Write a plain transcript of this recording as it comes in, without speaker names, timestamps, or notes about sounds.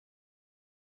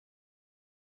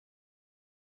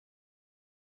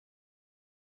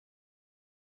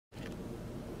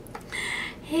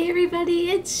Hey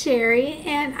everybody, it's Sheri,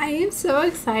 and I am so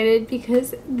excited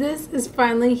because this is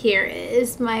finally here. It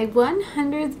is my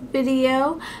 100th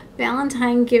video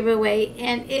Valentine giveaway,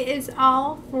 and it is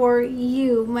all for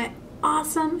you, my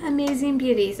awesome, amazing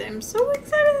beauties. I'm so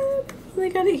excited. I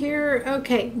got it here.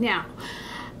 Okay, now,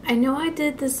 I know I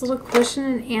did this little question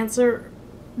and answer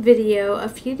video a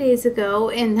few days ago,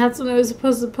 and that's when I was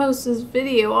supposed to post this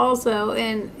video also,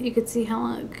 and you could see how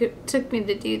long it took me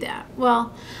to do that.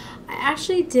 Well, I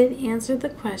actually did answer the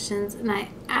questions, and I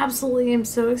absolutely am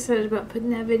so excited about putting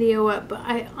that video up, but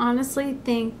I honestly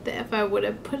think that if I would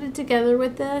have put it together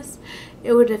with this,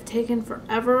 it would have taken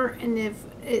forever, and if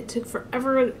it took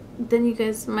forever, then you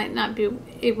guys might not be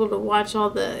able to watch all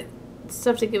the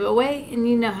stuff to give away, and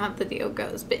you know how the deal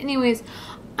goes. But anyways,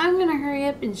 I'm going to hurry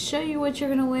up and show you what you're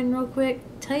going to win real quick,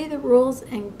 tell you the rules,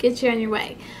 and get you on your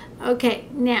way. Okay,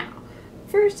 now,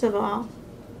 first of all,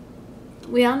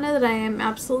 we all know that I am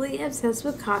absolutely obsessed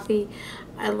with coffee.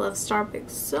 I love Starbucks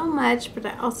so much, but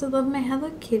I also love my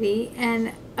Hello Kitty.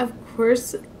 And of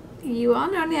course, you all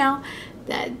know now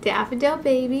that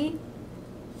Daffodilbaby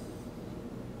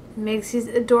makes these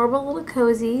adorable little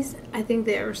cozies. I think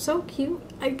they are so cute.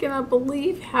 I cannot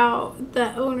believe how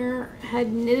the owner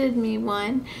had knitted me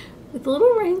one with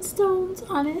little rhinestones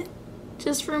on it.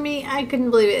 Just for me, I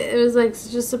couldn't believe it. It was like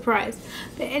such a surprise.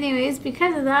 But anyways,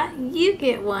 because of that, you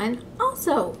get one.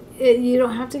 Also, you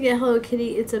don't have to get Hello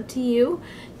Kitty. It's up to you.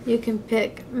 You can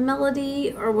pick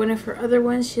Melody or one of her other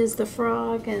ones. She has the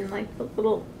frog and like the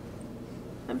little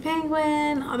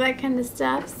penguin, all that kind of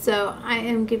stuff. So I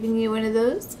am giving you one of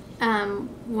those.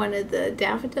 One of the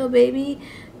Daffodilbaby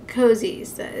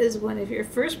Cozies. That is one of your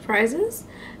first prizes.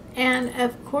 And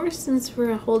of course, since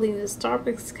we're holding the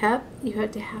Starbucks cup, you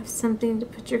have to have something to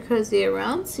put your cozy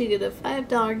around, so you get a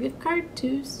 $5 gift card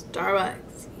to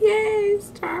Starbucks. Yay,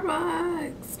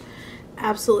 Starbucks!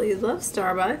 Absolutely love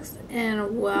Starbucks.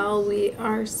 And while we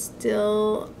are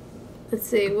still, let's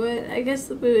see, what, I guess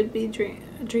we would be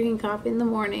drinking coffee in the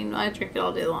morning. Well, I drink it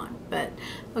all day long, but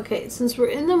okay, since we're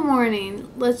in the morning,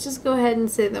 let's just go ahead and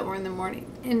say that we're in the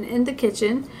morning and in the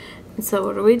kitchen. And so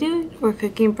what are we doing? We're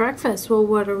cooking breakfast. Well,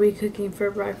 what are we cooking for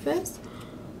breakfast?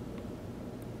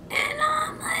 An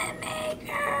omelet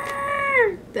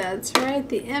maker! That's right,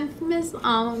 the infamous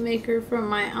omelet maker from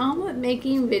my omelet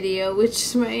making video,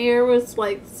 which my hair was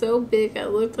like so big I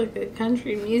looked like a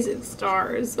country music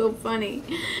star. It's so funny.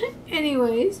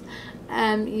 Anyways,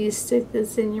 you stick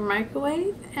this in your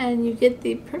microwave and you get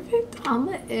the perfect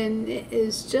omelet, and it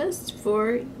is just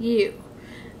for you.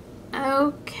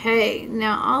 Okay,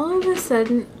 now all of a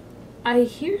sudden, I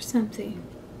hear something.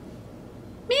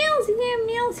 Mail's here,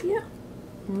 mail's here.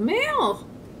 Mail!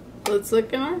 Let's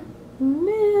look in our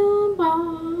mailbox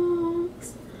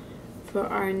for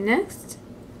our next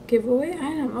giveaway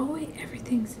item. Oh wait,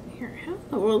 everything's in here. How in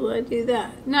the world did I do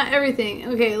that? Not everything.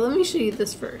 Okay, let me show you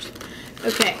this first.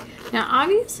 Okay, now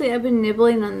obviously I've been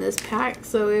nibbling on this pack,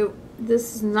 so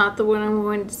this is not the one I'm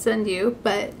going to send you,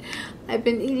 but I've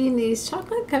been eating these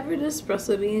chocolate covered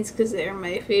espresso beans because they're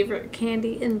my favorite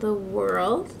candy in the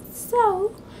world.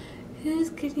 So, who's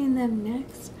getting them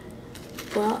next?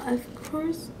 Well, of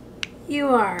course, you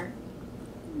are.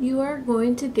 You are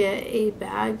going to get a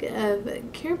bag of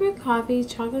Caribou Coffee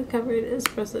Chocolate Covered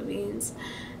Espresso Beans.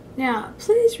 Now,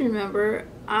 please remember,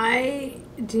 I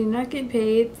do not get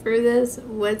paid for this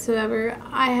whatsoever.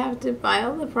 I have to buy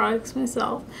all the products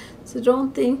myself. So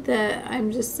don't think that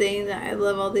I'm just saying that I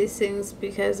love all these things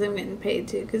because I'm getting paid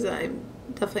to, because I'm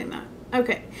definitely not.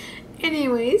 Okay.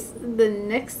 Anyways, the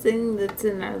next thing that's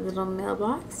in our little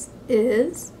mailbox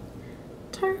is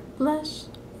Tarte Blush.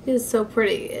 It is so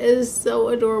pretty. It is so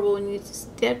adorable when you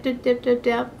just dab, dab, dab, dab,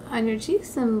 dab on your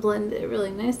cheeks and blend it really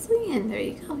nicely. And there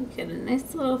you go. You get a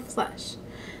nice little flush.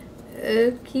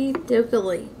 Okie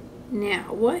dokie.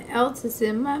 Now, what else is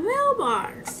in my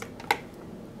mailbox?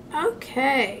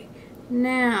 Okay.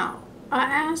 Now, I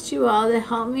asked you all to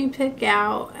help me pick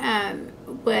out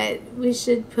what we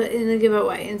should put in the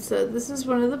giveaway. And so this is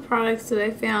one of the products that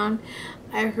I found.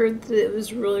 I heard that it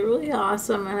was really, really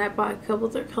awesome, and I bought a couple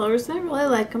of their colors, and I really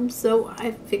like them, so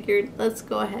I figured let's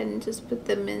go ahead and just put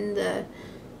them in the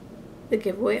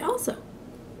giveaway also.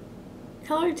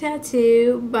 Color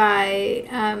Tattoo by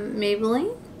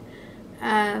Maybelline.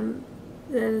 That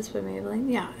is by Maybelline.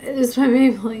 Yeah, it is by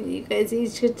Maybelline. You guys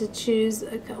each get to choose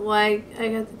a color. Well, I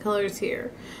got the colors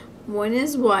here. One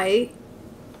is white,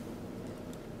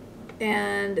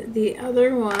 and the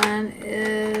other one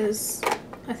is,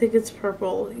 I think it's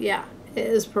purple. Yeah, it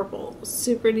is purple.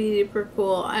 Super duper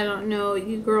cool. I don't know.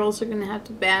 You girls are going to have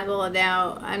to battle it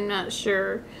out. I'm not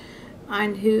sure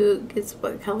on who gets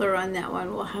what color on that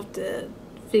one. We'll have to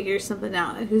figure something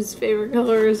out. Whose favorite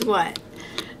color is what?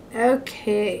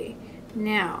 Okay.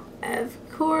 Now, of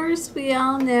course, we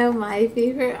all know my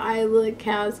favorite eye look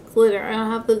has glitter. I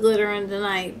don't have the glitter on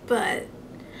tonight, but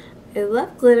I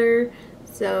love glitter.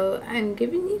 So I'm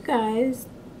giving you guys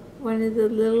one of the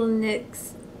little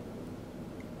NYX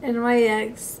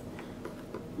NYX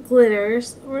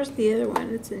glitters. Where's the other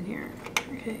one? It's in here.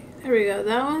 Okay, there we go.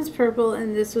 That one's purple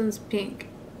and this one's pink.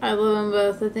 I love them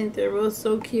both. I think they're both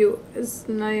so cute. It's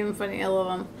not even funny. I love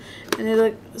them. And they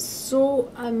look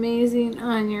so amazing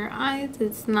on your eyes.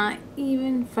 It's not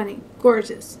even funny.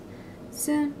 Gorgeous.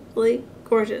 Simply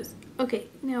gorgeous. Okay,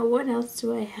 now what else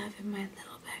do I have in my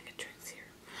little bag of tricks here?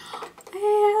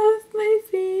 I have my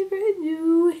favorite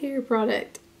new hair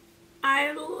product.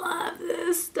 I love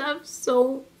this stuff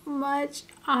so much.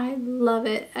 I love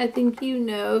it. I think you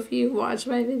know if you watch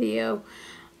my video.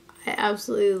 I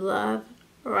absolutely love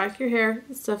Rock Your Hair.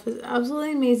 This stuff is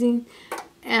absolutely amazing.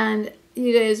 And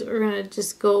you guys are going to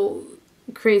just go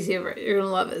crazy over it. You're going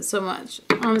to love it so much.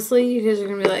 Honestly, you guys are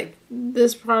going to be like,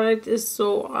 this product is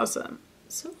so awesome.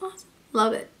 So awesome.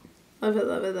 Love it. Love it,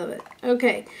 love it, love it.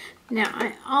 Okay. Now,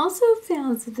 I also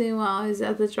found something while I was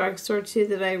at the drugstore too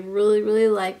that I really, really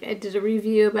like. I did a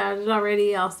review about it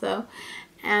already also.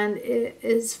 And it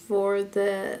is for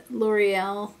the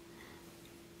L'Oreal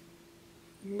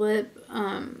Lip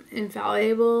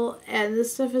Infallible. And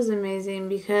this stuff is amazing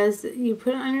because you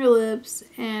put it on your lips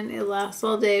and it lasts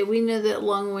all day. We know that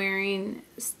long wearing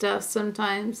stuff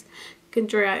sometimes can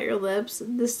dry out your lips.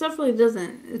 This stuff really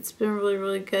doesn't. It's been really,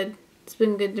 really good. It's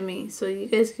been good to me. So you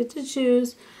guys get to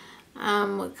choose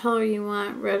what color you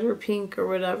want, red or pink or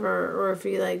whatever, or if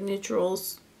you like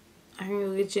neutrals, I can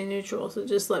go get you a neutral, so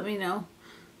just let me know.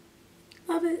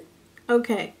 Love it.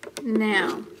 Okay,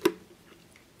 now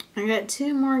I got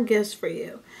 2 more gifts for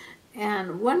you,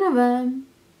 and one of them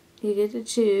you get to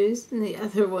choose, and the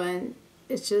other one,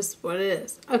 it's just what it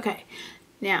is. Okay,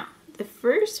 now the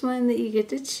first one that you get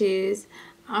to choose,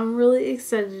 I'm really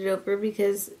excited over,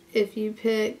 because if you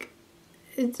pick,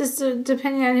 it's just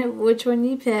depending on which one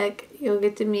you pick, you'll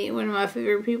get to meet one of my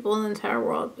favorite people in the entire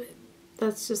world. But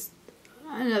that's just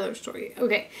another story.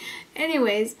 Okay.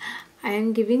 Anyways, I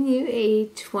am giving you a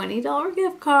 $20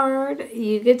 gift card.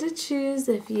 You get to choose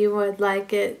if you would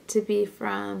like it to be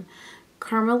from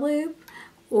rKarmaloop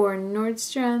or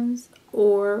Nordstrom's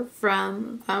or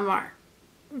from Von Maur.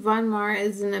 Von Maur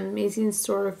is an amazing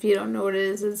store. If you don't know what it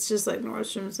is, it's just like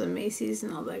Nordstrom's and Macy's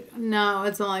and all that. No,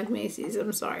 it's not like Macy's.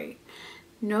 I'm sorry.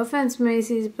 No offense,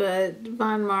 Macy's, but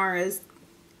Von Maur is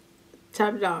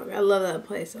top dog. I love that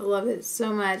place. I love it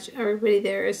so much. Everybody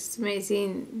there is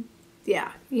amazing.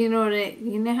 Yeah, you know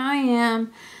you know how I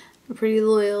am. I'm pretty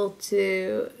loyal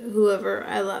to whoever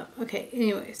I love. Okay,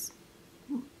 anyways,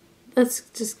 let's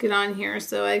just get on here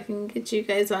so I can get you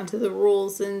guys onto the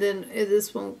rules, and then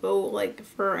this won't go like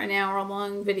for an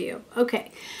hour-long video.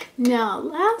 Okay, now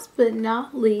last but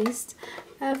not least,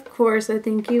 of course, I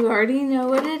think you already know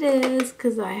what it is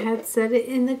because I had said it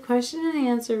in the question and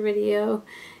answer video.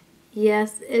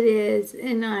 Yes, it is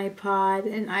an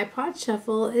iPod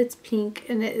Shuffle. It's pink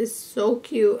and it is so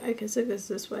cute. I guess it goes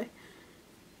this way.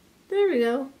 There we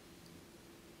go.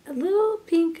 A little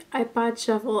pink iPod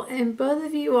Shuffle, and both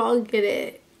of you all get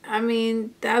it. I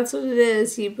mean, that's what it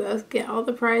is. You both get all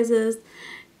the prizes,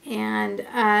 and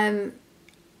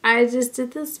I just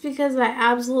did this because I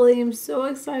absolutely am so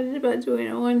excited about doing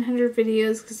 100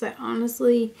 videos, because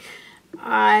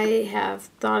I have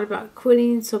thought about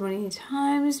quitting so many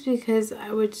times because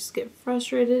I would just get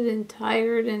frustrated and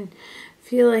tired and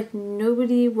feel like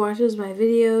nobody watches my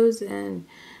videos, and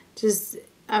just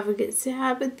I would get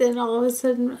sad. But then all of a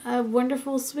sudden a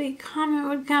wonderful sweet comment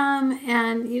would come,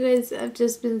 and you guys have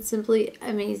just been simply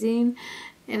amazing,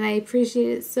 and I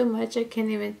appreciate it so much. I can't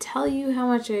even tell you how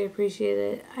much I appreciate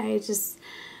it. I just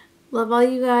love all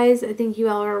you guys. I think you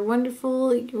all are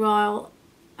wonderful. You all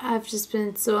have just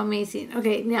been so amazing.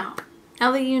 Okay, now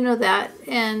that you know that,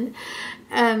 and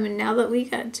now that we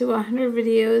got to 100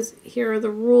 videos, here are the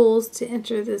rules to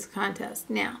enter this contest.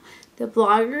 Now, the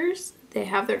bloggers, they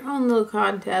have their own little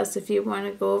contest. If you want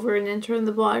to go over and enter in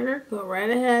the blogger, go right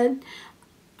ahead.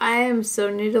 I am so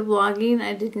new to blogging.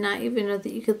 I did not even know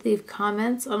that you could leave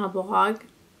comments on a blog.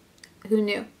 Who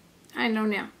knew? I know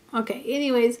now. Okay,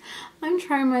 anyways, I'm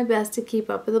trying my best to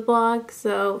keep up with the blog,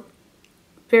 so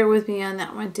bear with me on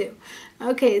that one too.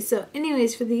 Okay, so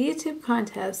anyways, for the YouTube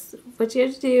contest, what you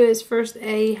have to do is first,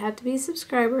 you have to be a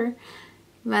subscriber.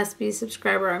 Must be a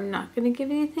subscriber. I'm not going to give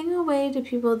anything away to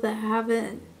people that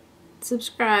haven't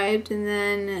subscribed, and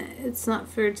then it's not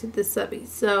fair to the subbies.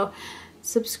 So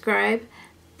subscribe,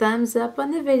 thumbs up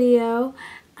on the video,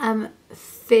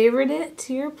 Favorite it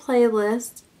to your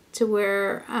playlist to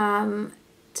where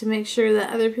to make sure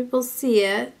that other people see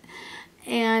it.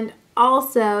 And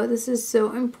also, this is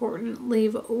so important,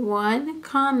 leave one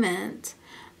comment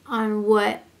on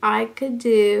what I could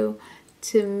do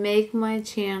to make my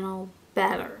channel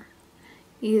better.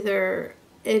 Either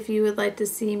if you would like to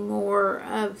see more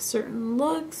of certain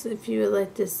looks, if you would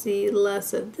like to see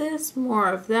less of this, more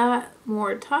of that,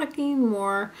 more talking,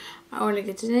 more I want to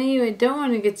get to know you, I don't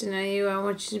want to get to know you, I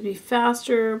want you to be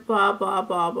faster, blah, blah,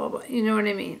 blah, blah, blah. You know what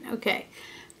I mean? Okay.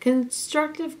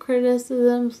 Constructive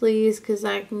criticism, please, because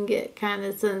I can get kind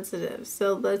of sensitive.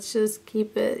 So let's just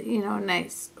keep it, you know,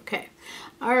 nice. Okay.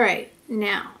 All right.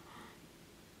 Now,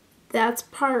 that's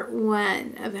part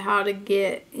one of how to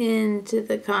get into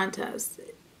the contest.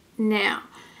 Now,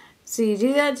 so you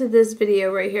do that to this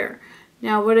video right here.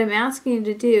 Now, what I'm asking you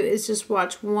to do is just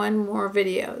watch one more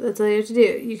video. That's all you have to do.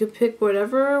 You can pick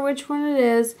which one it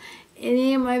is.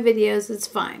 Any of my videos, it's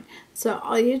fine. So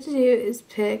all you have to do is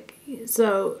pick.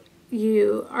 So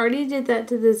you already did that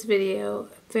to this video,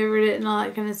 favorite it and all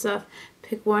that kind of stuff.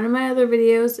 Pick one of my other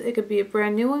videos. It could be a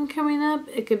brand new one coming up.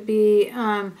 It could be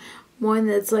one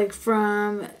that's like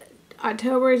from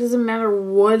October. It doesn't matter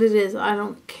what it is. I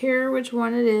don't care which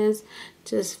one it is.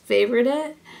 Just favorite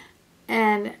it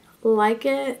and like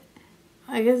it.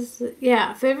 I guess,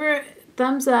 yeah, favorite,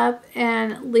 thumbs up,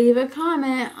 and leave a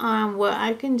comment on what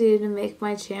I can do to make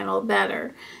my channel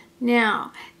better.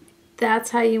 Now,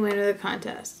 that's how you enter the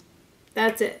contest.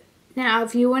 That's it. Now,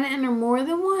 if you want to enter more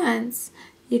than once,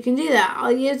 you can do that.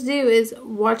 All you have to do is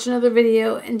watch another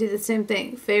video and do the same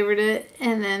thing. Favorite it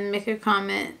and then make a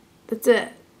comment. That's it.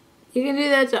 You can do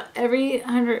that to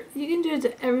you can do it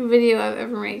to every video I've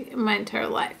ever made in my entire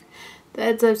life.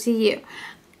 That's up to you.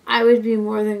 I would be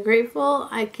more than grateful.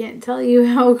 I can't tell you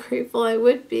how grateful I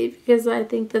would be because I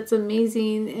think that's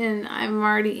amazing, and I'm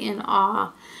already in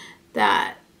awe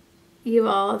that you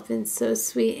all have been so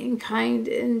sweet and kind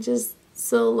and just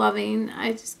so loving.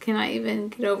 I just cannot even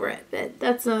get over it, but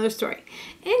that's another story.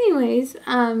 Anyways,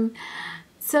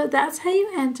 so that's how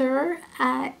you enter.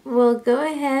 We'll go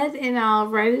ahead and I'll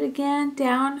write it again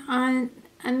down on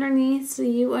underneath so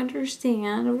you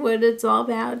understand what it's all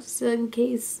about, just in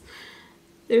case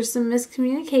there's some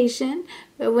miscommunication.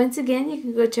 But once again, you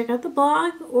can go check out the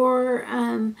blog, or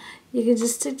you can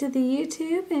just stick to the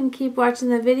YouTube and keep watching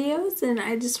the videos. And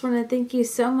I just want to thank you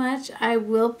so much. I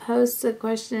will post a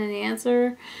question and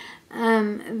answer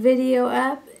video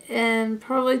up, and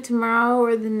probably tomorrow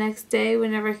or the next day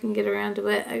whenever I can get around to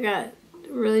it. I got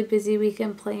a really busy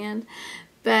weekend planned.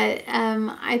 But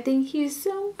I thank you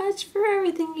so much for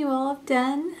everything you all have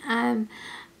done.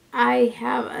 I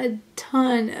have a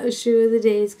ton of shoe of the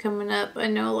days coming up. I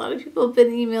know a lot of people have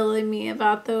been emailing me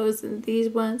about those, and these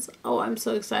ones, oh, I'm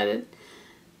so excited.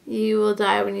 You will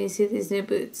die when you see these new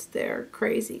boots. They're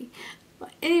crazy.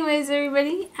 But anyways,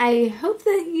 everybody, I hope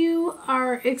that you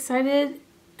are excited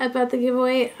about the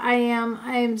giveaway. I am.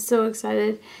 I am so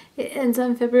excited. It ends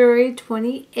on February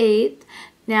 28th.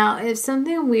 Now, if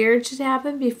something weird should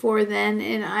happen before then,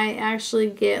 and I actually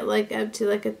get like up to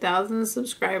like 1,000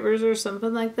 subscribers or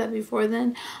something like that before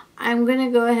then, I'm going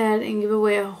to go ahead and give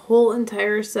away a whole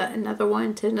entire set, another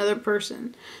one, to another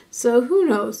person. So who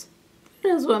knows? Who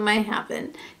knows what might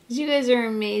happen? You guys are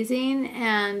amazing,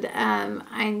 and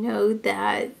I know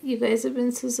that you guys have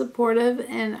been so supportive,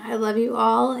 and I love you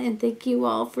all, and thank you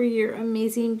all for your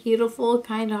amazing, beautiful,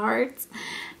 kind hearts.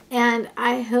 And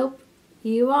I hope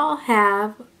you all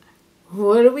have,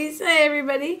 what do we say,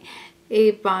 everybody? A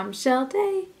bombshell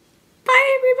day.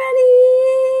 Bye,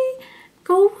 everybody.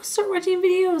 Go start watching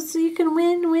videos so you can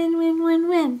win, win, win, win,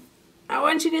 win. I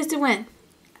want you guys to win.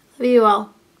 Love you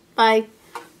all. Bye.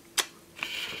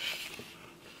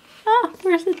 Ah,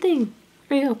 where's the thing?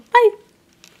 There we go. Bye.